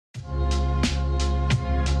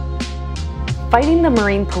Fighting the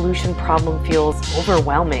marine pollution problem feels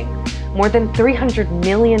overwhelming. More than 300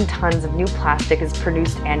 million tons of new plastic is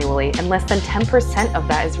produced annually, and less than 10% of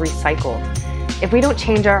that is recycled. If we don't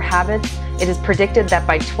change our habits, it is predicted that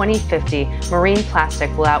by 2050, marine plastic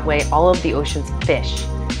will outweigh all of the ocean's fish.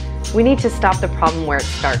 We need to stop the problem where it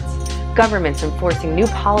starts. Governments enforcing new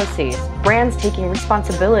policies, brands taking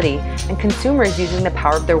responsibility, and consumers using the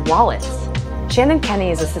power of their wallets. Shannon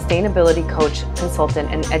Kenny is a sustainability coach, consultant,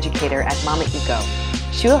 and educator at Mama Eco.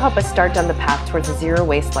 She will help us start down the path towards a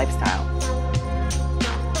zero-waste lifestyle.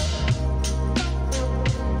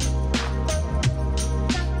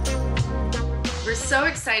 We're so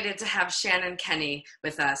excited to have Shannon Kenny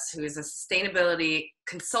with us, who is a sustainability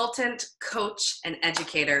consultant, coach, and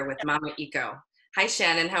educator with Mama Eco. Hi,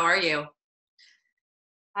 Shannon. How are you?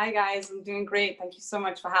 Hi, guys. I'm doing great. Thank you so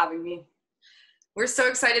much for having me. We're so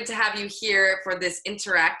excited to have you here for this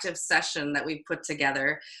interactive session that we've put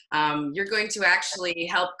together. You're going to actually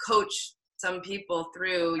help coach some people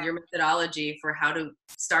through your methodology for how to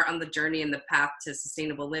start on the journey and the path to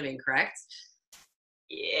sustainable living, correct?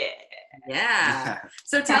 Yeah.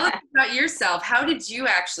 So tell us about yourself. How did you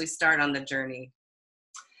actually start on the journey?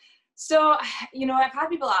 So, I've had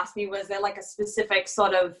people ask me, was there like a specific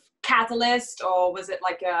sort of catalyst, or was it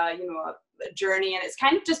like a journey? And it's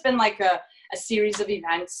kind of just been like a series of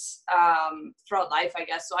events throughout life, I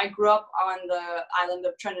guess. So I grew up on the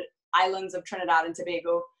islands of Trinidad and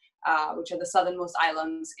Tobago, which are the southernmost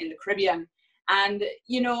islands in the Caribbean. And,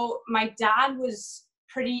 my dad was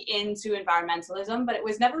pretty into environmentalism, but it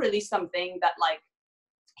was never really something that like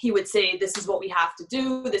he would say, this is what we have to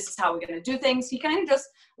do, this is how we're going to do things. He kind of just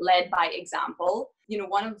led by example.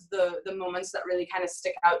 One of the moments that really kind of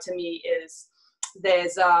stick out to me is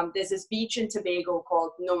there's this beach in Tobago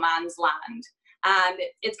called No Man's Land. And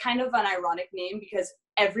it's kind of an ironic name because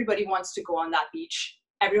everybody wants to go on that beach.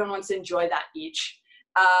 Everyone wants to enjoy that beach.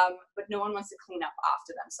 But no one wants to clean up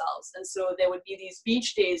after themselves. And so there would be these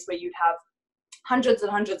beach days where you'd have hundreds and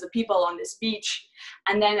hundreds of people on this beach.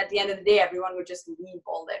 And then at the end of the day, everyone would just leave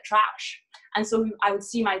all their trash. And so I would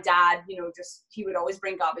see my dad, he would always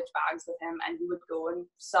bring garbage bags with him, and he would go and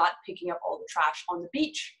start picking up all the trash on the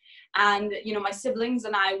beach. And, my siblings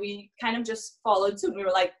and I, we kind of just followed suit. We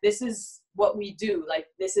were like, this is what we do. Like,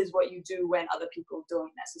 this is what you do when other people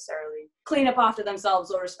don't necessarily clean up after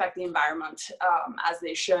themselves or respect the environment as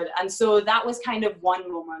they should. And so that was kind of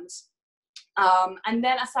one moment. And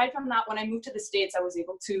then aside from that, when I moved to the States, I was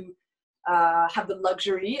able to have the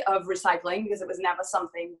luxury of recycling, because it was never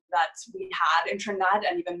something that we had in Trinidad.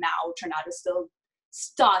 And even now, Trinidad is still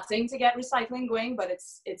starting to get recycling going, but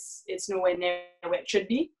it's nowhere near where it should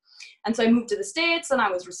be. And so I moved to the States, and I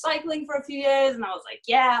was recycling for a few years, and I was like,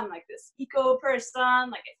 yeah, I'm like this eco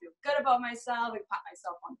person. Like, I feel good about myself. I pat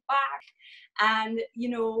myself on the back. And,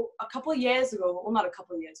 several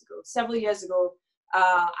years ago,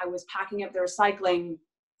 I was packing up the recycling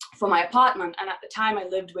for my apartment. And at the time I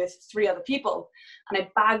lived with 3 other people, and I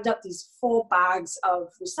bagged up these 4 bags of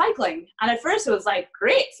recycling. And at first it was like,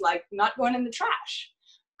 great, like not going in the trash.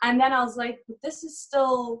 And then I was like, but this is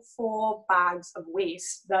still 4 bags of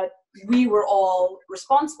waste that we were all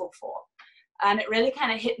responsible for. And it really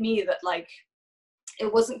kind of hit me that like,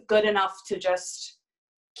 it wasn't good enough to just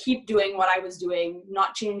keep doing what I was doing,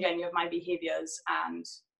 not change any of my behaviors, and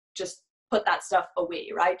just put that stuff away,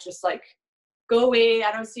 right? Just like, go away,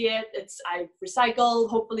 I don't see it. I recycle,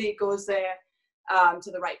 hopefully it goes there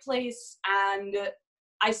to the right place. And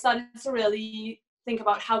I started to really think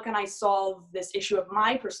about how can I solve this issue of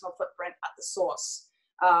my personal footprint at the source,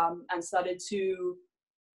 and started to,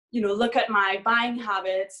 look at my buying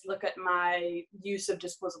habits, look at my use of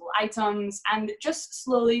disposable items, and just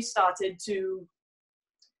slowly started to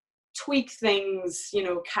tweak things,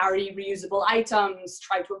 carry reusable items,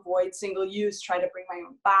 try to avoid single use, try to bring my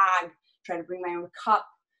own bag, try to bring my own cup,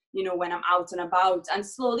 when I'm out and about. And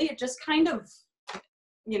slowly it just kind of,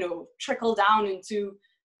 trickled down into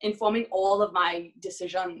informing all of my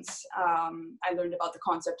decisions. I learned about the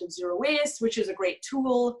concept of zero waste, which is a great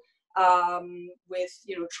tool with,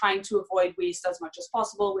 trying to avoid waste as much as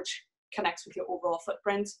possible, which connects with your overall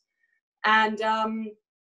footprint. And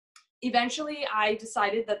eventually I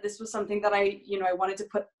decided that this was something that I wanted to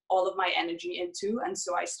put all of my energy into. And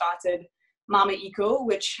so I started Mama Eco,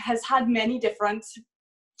 which has had many different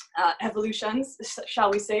evolutions, shall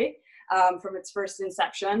we say, from its first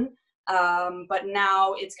inception. But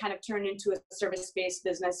now it's kind of turned into a service-based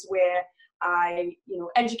business where I,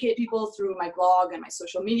 educate people through my blog and my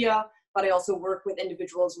social media, but I also work with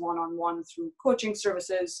individuals one-on-one through coaching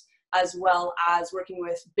services, as well as working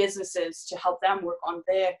with businesses to help them work on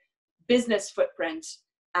their business footprint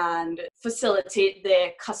and facilitate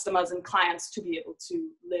their customers and clients to be able to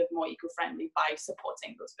live more eco-friendly by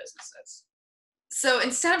supporting those businesses. So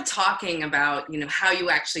instead of talking about, how you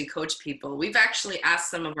actually coach people, we've actually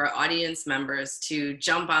asked some of our audience members to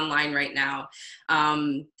jump online right now.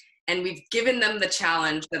 And we've given them the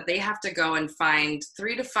challenge that they have to go and find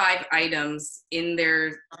 3 to 5 items in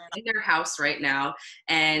their house right now.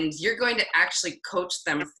 And you're going to actually coach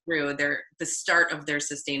them through the start of their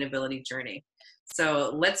sustainability journey.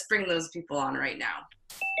 So let's bring those people on right now.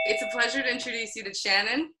 It's a pleasure to introduce you to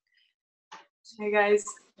Shannon. Hey guys.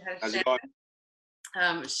 How's it going?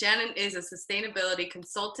 Shannon is a sustainability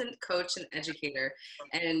consultant, coach, and educator.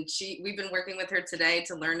 And we've been working with her today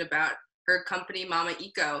to learn about her company, Mama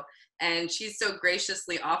Eco. And she's so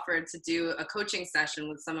graciously offered to do a coaching session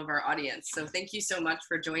with some of our audience. So thank you so much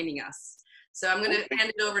for joining us. So I'm going to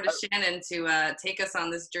hand it over to Shannon to take us on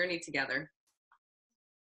this journey together.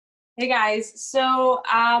 Hey guys. So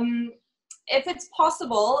if it's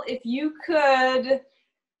possible, if you could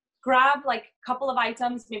grab like a couple of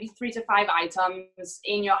items, maybe 3 to 5 items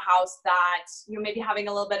in your house that you're maybe having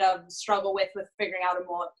a little bit of struggle with figuring out a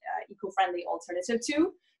more eco-friendly alternative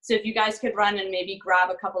to. So if you guys could run and maybe grab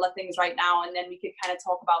a couple of things right now, and then we could kind of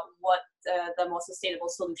talk about what the more sustainable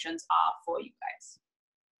solutions are for you guys.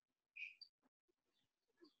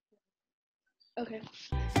 Okay.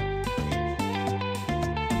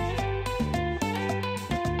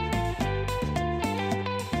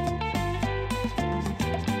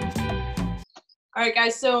 All right,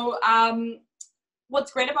 guys. So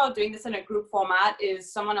what's great about doing this in a group format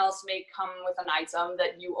is someone else may come with an item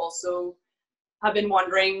that you also have been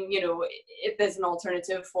wondering, if there's an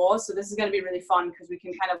alternative for. So this is going to be really fun because we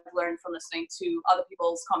can kind of learn from listening to other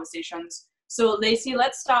people's conversations. So Lacey,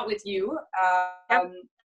 let's start with you.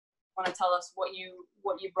 Want to tell us what you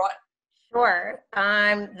brought? Sure.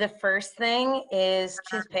 The first thing is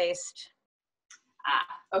toothpaste.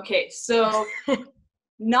 Okay. So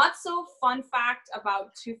not so fun fact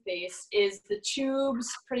about toothpaste is the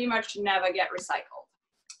tubes pretty much never get recycled.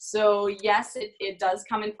 So yes, it does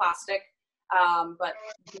come in plastic. But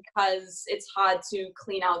because it's hard to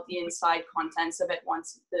clean out the inside contents of it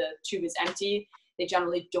once the tube is empty, they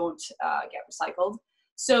generally don't get recycled.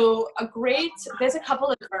 So there's a couple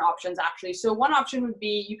of different options actually. So one option would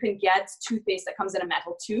be you can get toothpaste that comes in a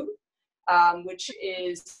metal tube, which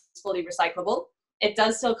is fully recyclable. It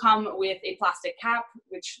does still come with a plastic cap,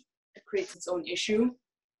 which creates its own issue.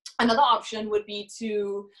 Another option would be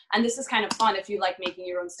and this is kind of fun if you like making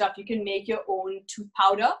your own stuff, you can make your own tooth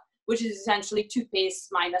powder, which is essentially toothpaste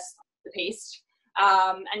minus the paste.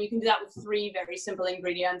 And you can do that with 3 very simple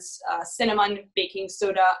ingredients, cinnamon, baking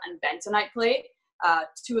soda, and bentonite clay.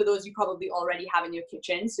 2 of those you probably already have in your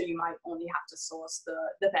kitchen, so you might only have to source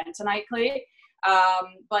the bentonite clay.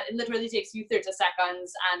 But it literally takes you 30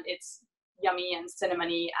 seconds, and it's yummy and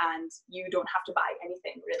cinnamony, and you don't have to buy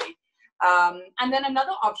anything really. And then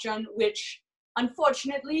another option, which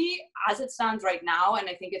unfortunately, as it stands right now, and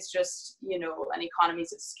I think it's just, an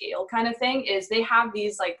economies of scale kind of thing, is they have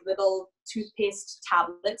these like little toothpaste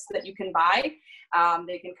tablets that you can buy.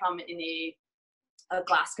 They can come in a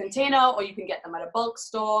glass container, or you can get them at a bulk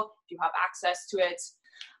store if you have access to it.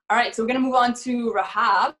 All right, so we're going to move on to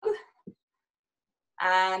Rahab.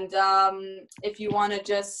 And if you want to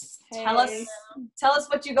just tell us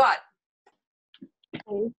what you got.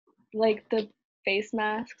 Like the face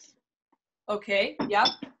masks. Okay, yep.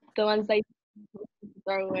 The ones that you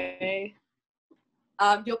throw away.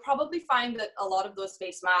 You'll probably find that a lot of those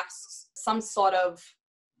face masks, some sort of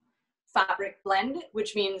fabric blend,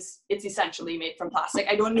 which means it's essentially made from plastic.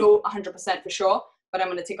 I don't know 100% for sure, but I'm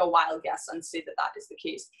going to take a wild guess and say that is the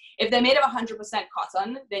case. If they're made of 100%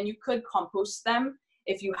 cotton, then you could compost them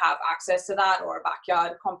if you have access to that, or a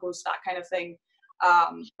backyard compost, that kind of thing.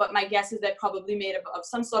 But my guess is they're probably made of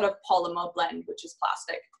some sort of polymer blend, which is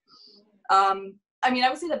plastic. I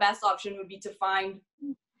would say the best option would be to find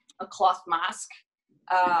a cloth mask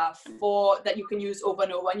that you can use over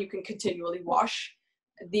and over and you can continually wash.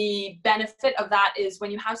 The benefit of that is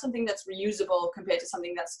when you have something that's reusable compared to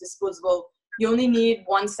something that's disposable, you only need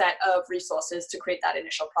one set of resources to create that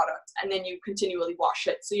initial product, and then you continually wash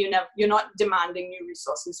it. So you're not demanding new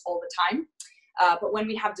resources all the time. But when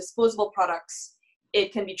we have disposable products,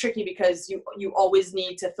 it can be tricky because you always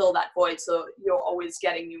need to fill that void. So you're always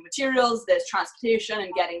getting new materials, there's transportation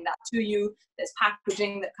and getting that to you, there's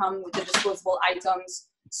packaging that come with the disposable items.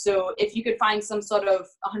 So if you could find some sort of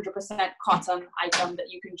 100% cotton item that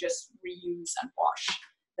you can just reuse and wash,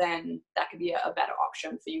 then that could be a better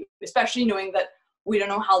option for you, especially knowing that we don't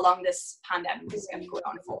know how long this pandemic is going to go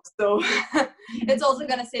on for. So it's also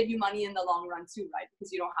going to save you money in the long run too, right?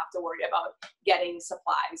 Because you don't have to worry about getting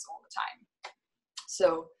supplies all the time.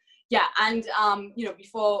 So yeah, and you know,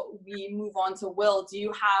 before we move on to Will, do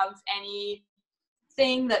you have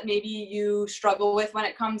anything that maybe you struggle with when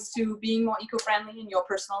it comes to being more eco-friendly in your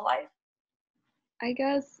personal life? I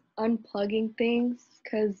guess unplugging things,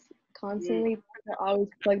 because constantly they're always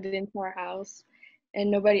plugged into our house and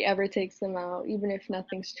nobody ever takes them out, even if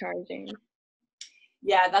nothing's charging.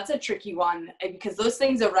 Yeah, that's a tricky one, because those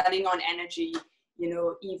things are running on energy, you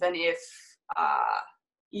know, even if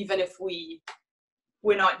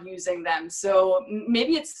we're not using them. So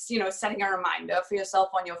maybe it's, you know, setting a reminder for yourself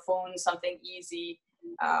on your phone, something easy.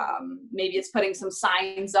 Maybe it's putting some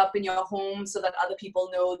signs up in your home so that other people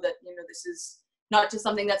know that, you know, this is not just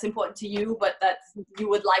something that's important to you, but that you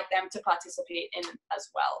would like them to participate in as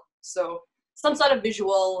well. So some sort of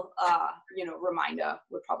visual, you know, reminder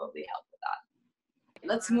would probably help with that.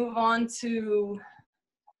 Let's move on to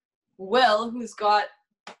Will, who's got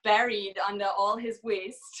buried under all his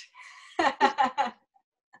waste. All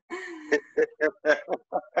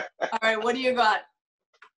right, what do you got?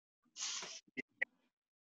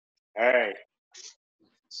 All right.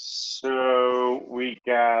 So we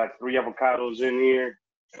got 3 avocados in here,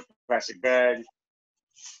 plastic bag.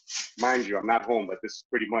 Mind you, I'm not home, but this is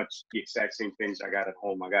pretty much the exact same things I got at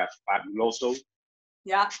home. I got fabuloso,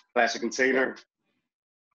 Yeah. plastic container,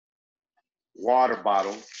 water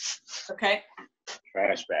bottle, Okay.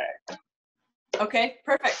 trash bag. Okay,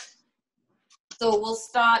 perfect. So we'll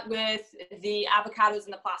start with the avocados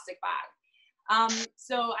in the plastic bag.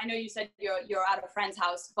 So I know you said you're at a friend's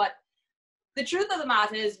house, but the truth of the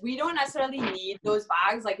matter is we don't necessarily need those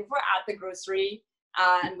bags. Like if we're at the grocery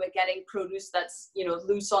and we're getting produce that's, you know,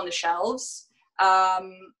 loose on the shelves,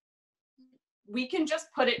 we can just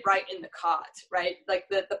put it right in the cart, right? Like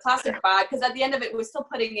the plastic bag, because at the end of it, we're still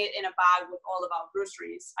putting it in a bag with all of our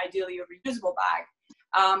groceries, ideally a reusable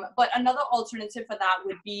bag. But another alternative for that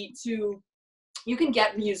would be you can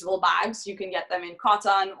get reusable bags. You can get them in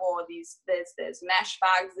cotton, or there's mesh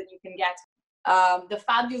bags that you can get. The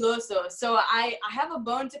Fabuloso. So I have a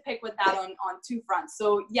bone to pick with that on 2 fronts.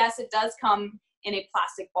 So yes, it does come in a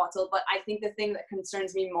plastic bottle, but I think the thing that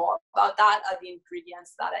concerns me more about that are the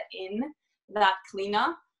ingredients that are in that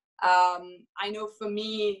cleaner. I know for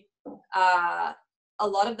me, a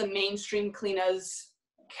lot of the mainstream cleaners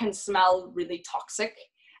can smell really toxic,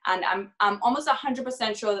 and I'm almost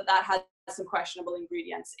 100% sure that has some questionable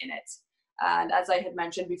ingredients in it. And as I had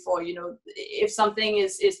mentioned before, you know, if something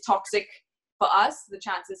is toxic for us, the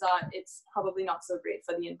chances are it's probably not so great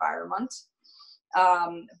for the environment.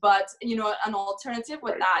 But, you know, an alternative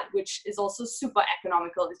with that, which is also super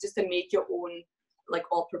economical, is just to make your own like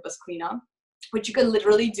all-purpose cleaner, which you can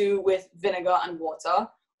literally do with vinegar and water,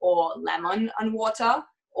 or lemon and water,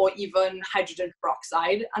 or even hydrogen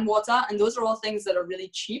peroxide and water. And those are all things that are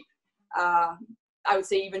really cheap. I would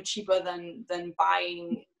say even cheaper than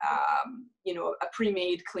buying, you know, a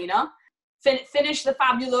pre-made cleaner. Finish the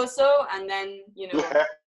Fabuloso, and then, you know,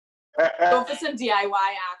 go for some DIY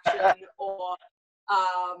action, or,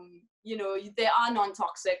 you know, there are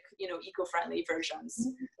non-toxic, you know, eco-friendly versions.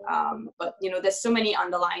 But, you know, there's so many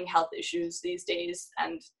underlying health issues these days.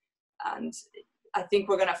 And I think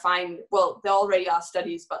we're going to find, well, there already are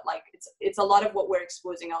studies, but like it's a lot of what we're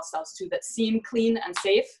exposing ourselves to that seem clean and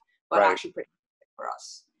safe, but actually pretty for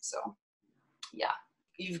us. So, yeah.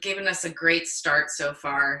 You've given us a great start so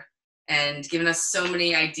far, and given us so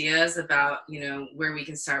many ideas about, you know, where we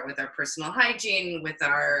can start with our personal hygiene,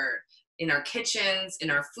 in our kitchens,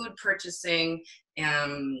 in our food purchasing,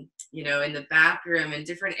 you know, in the bathroom, in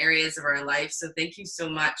different areas of our life. So thank you so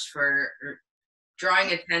much for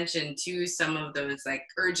drawing attention to some of those like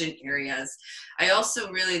urgent areas. I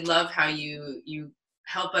also really love how you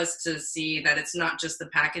help us to see that it's not just the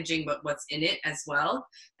packaging, but what's in it as well.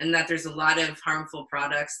 And that there's a lot of harmful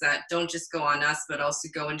products that don't just go on us, but also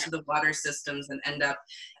go into the water systems and end up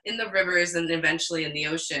in the rivers and eventually in the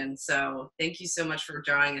ocean. So thank you so much for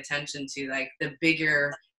drawing attention to like the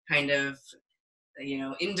bigger kind of, you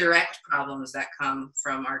know, indirect problems that come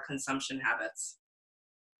from our consumption habits.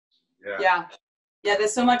 Yeah.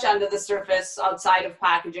 There's so much under the surface outside of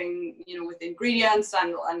packaging, you know, with ingredients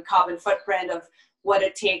and carbon footprint of what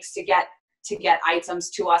it takes to get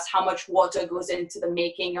items to us, how much water goes into the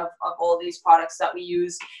making of all these products that we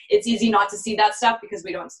use. It's easy not to see that stuff because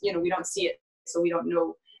we don't see it, so we don't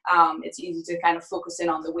know. It's easy to kind of focus in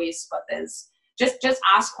on the waste, but there's just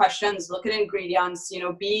ask questions, look at ingredients, you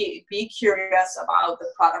know, be curious about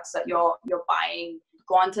the products that you're buying.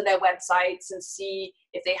 Go onto their websites and see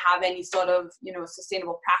if they have any sort of, you know,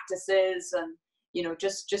 sustainable practices, and, you know,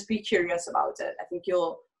 just be curious about it. I think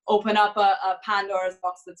you'll open up a Pandora's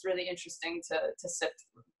box that's really interesting to sift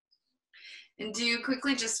through. And do you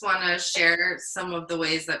quickly just want to share some of the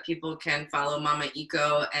ways that people can follow Mama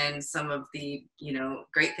Eco and some of the, you know,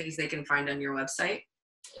 great things they can find on your website?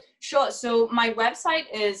 Sure. So my website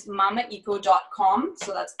is mamaeco.com.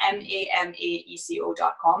 So that's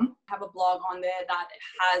MAMAECO.com. I have a blog on there that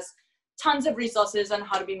has tons of resources on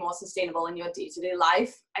how to be more sustainable in your day-to-day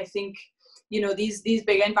life. I think, you know, these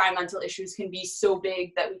big environmental issues can be so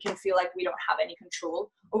big that we can feel like we don't have any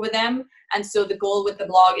control over them. And so the goal with the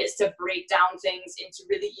blog is to break down things into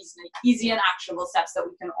really easy and actionable steps that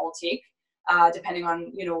we can all take, depending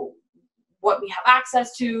on, you know, what we have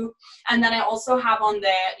access to. And then I also have on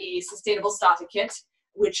there a sustainable starter kit,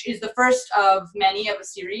 which is the first of many of a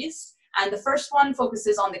series. And the first one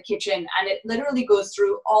focuses on the kitchen, and it literally goes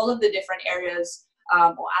through all of the different areas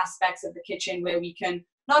or aspects of the kitchen where we can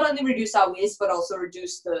not only reduce our waste, but also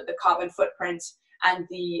reduce the carbon footprint and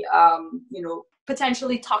the, you know,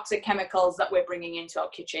 potentially toxic chemicals that we're bringing into our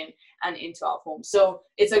kitchen and into our home. So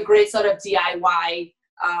it's a great sort of DIY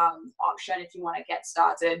option if you want to get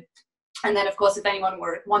started. And then, of course, if anyone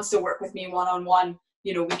wants to work with me one-on-one,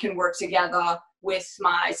 you know, we can work together with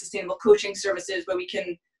my sustainable coaching services where we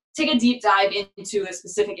can take a deep dive into a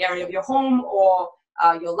specific area of your home or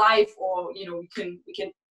your life, or, you know, we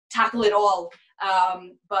can tackle it all.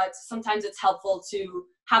 But sometimes it's helpful to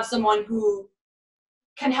have someone who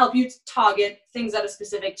can help you target things that are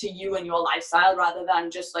specific to you and your lifestyle, rather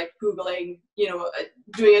than just like Googling, you know,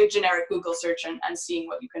 doing a generic Google search and seeing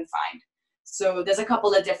what you can find. So there's a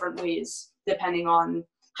couple of different ways depending on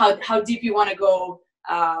how deep you want to go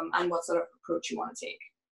and what sort of approach you want to take.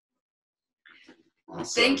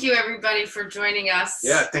 Awesome. Thank you, everybody, for joining us.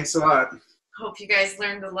 Yeah, thanks a lot. Hope you guys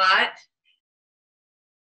learned a lot.